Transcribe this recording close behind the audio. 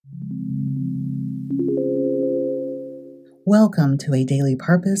Welcome to a Daily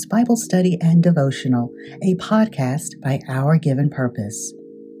Purpose Bible Study and Devotional, a podcast by Our Given Purpose.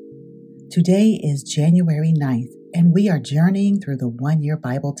 Today is January 9th, and we are journeying through the one-year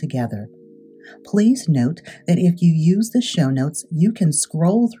Bible together. Please note that if you use the show notes, you can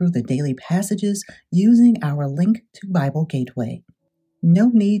scroll through the daily passages using our link to Bible Gateway. No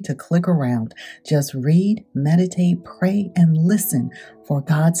need to click around. Just read, meditate, pray, and listen for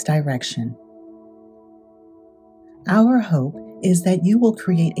God's direction. Our hope is that you will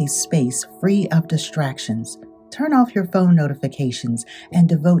create a space free of distractions. Turn off your phone notifications and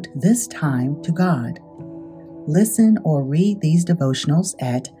devote this time to God. Listen or read these devotionals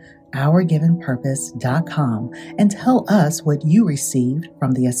at OurGivenPurpose.com and tell us what you received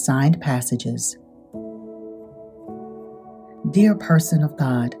from the assigned passages. Dear person of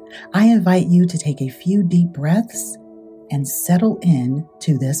God, I invite you to take a few deep breaths and settle in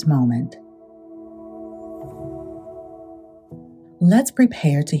to this moment. Let's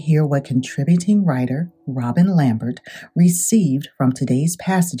prepare to hear what contributing writer Robin Lambert received from today's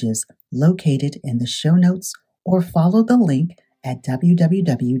passages located in the show notes, or follow the link at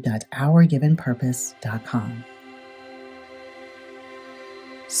www.OurGivenPurpose.com.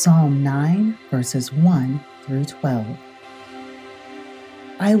 Psalm 9, verses 1 through 12.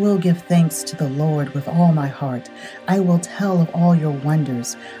 I will give thanks to the Lord with all my heart. I will tell of all your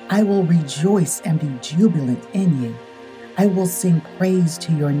wonders. I will rejoice and be jubilant in you. I will sing praise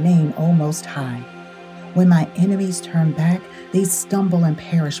to your name, O Most High. When my enemies turn back, they stumble and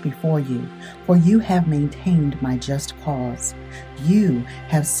perish before you, for you have maintained my just cause. You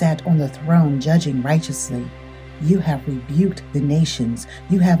have sat on the throne judging righteously. You have rebuked the nations.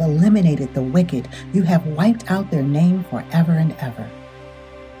 You have eliminated the wicked. You have wiped out their name forever and ever.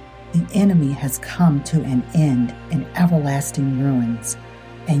 The enemy has come to an end in everlasting ruins,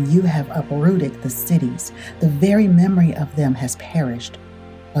 and you have uprooted the cities. The very memory of them has perished.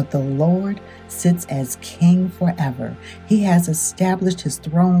 But the Lord sits as king forever. He has established his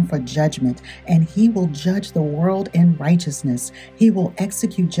throne for judgment, and he will judge the world in righteousness. He will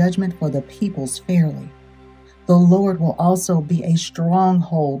execute judgment for the peoples fairly. The Lord will also be a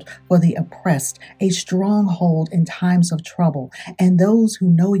stronghold for the oppressed, a stronghold in times of trouble, and those who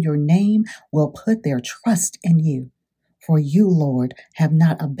know your name will put their trust in you. For you, Lord, have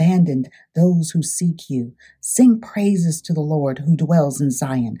not abandoned those who seek you. Sing praises to the Lord who dwells in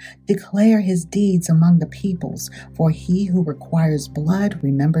Zion. Declare his deeds among the peoples, for he who requires blood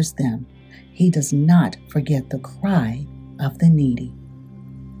remembers them. He does not forget the cry of the needy.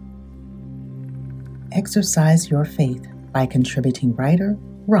 Exercise Your Faith by contributing writer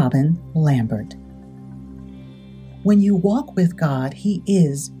Robin Lambert. When you walk with God, he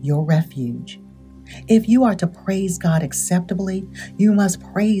is your refuge. If you are to praise God acceptably, you must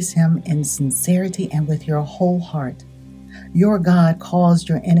praise him in sincerity and with your whole heart. Your God caused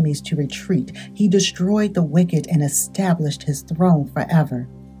your enemies to retreat. He destroyed the wicked and established his throne forever.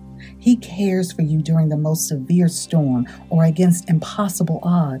 He cares for you during the most severe storm or against impossible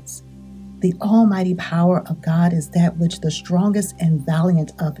odds. The almighty power of God is that which the strongest and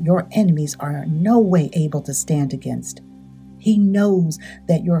valiant of your enemies are in no way able to stand against. He knows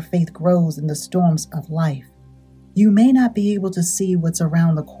that your faith grows in the storms of life. You may not be able to see what's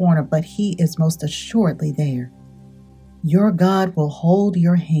around the corner, but he is most assuredly there. Your God will hold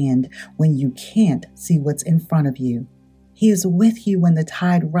your hand when you can't see what's in front of you. He is with you when the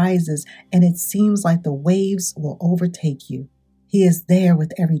tide rises and it seems like the waves will overtake you. He is there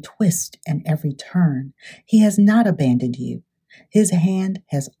with every twist and every turn. He has not abandoned you. His hand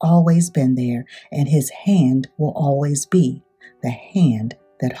has always been there, and his hand will always be the hand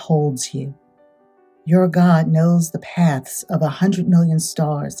that holds you. Your God knows the paths of 100 million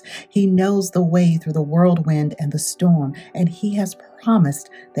stars. He knows the way through the whirlwind and the storm, and he has promised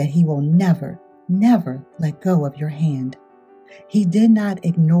that he will never, never let go of your hand. He did not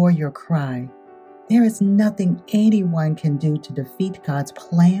ignore your cry. There is nothing anyone can do to defeat God's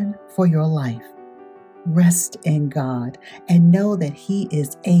plan for your life. Rest in God and know that he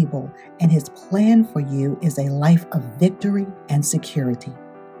is able, and his plan for you is a life of victory and security.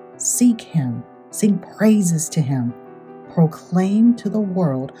 Seek him, sing praises to him, proclaim to the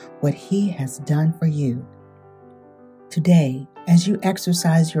world what he has done for you. Today, as you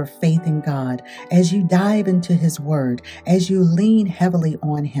exercise your faith in God, as you dive into his word, as you lean heavily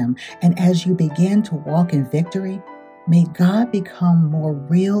on him, and as you begin to walk in victory, may God become more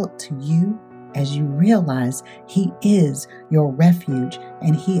real to you as you realize he is your refuge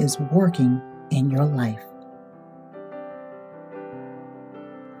and he is working in your life.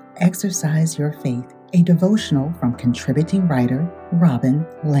 Exercise Your Faith, a devotional from contributing writer Robin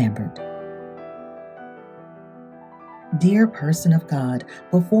Lambert. Dear person of God,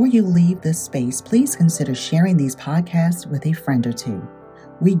 before you leave this space, please consider sharing these podcasts with a friend or two.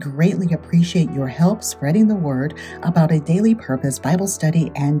 We greatly appreciate your help spreading the word about a Daily Purpose Bible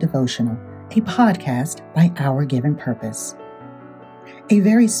study and devotional, a podcast by Our Given Purpose. A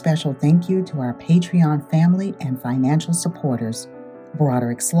very special thank you to our Patreon family and financial supporters,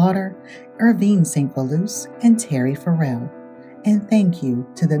 Broderick Slaughter, Irvine St. Valus, and Terry Farrell. And thank you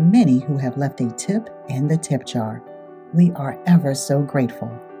to the many who have left a tip in the tip jar. We are ever so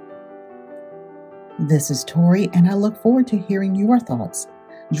grateful. This is Tori, and I look forward to hearing your thoughts.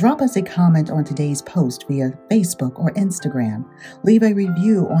 Drop us a comment on today's post via Facebook or Instagram, leave a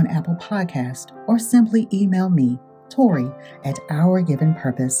review on Apple Podcast, or simply email me, Tori, at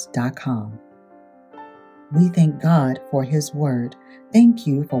ourgivenpurpose.com. We thank God for His Word. Thank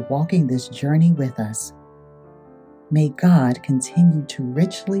you for walking this journey with us. May God continue to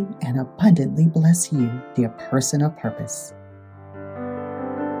richly and abundantly bless you, dear person of purpose.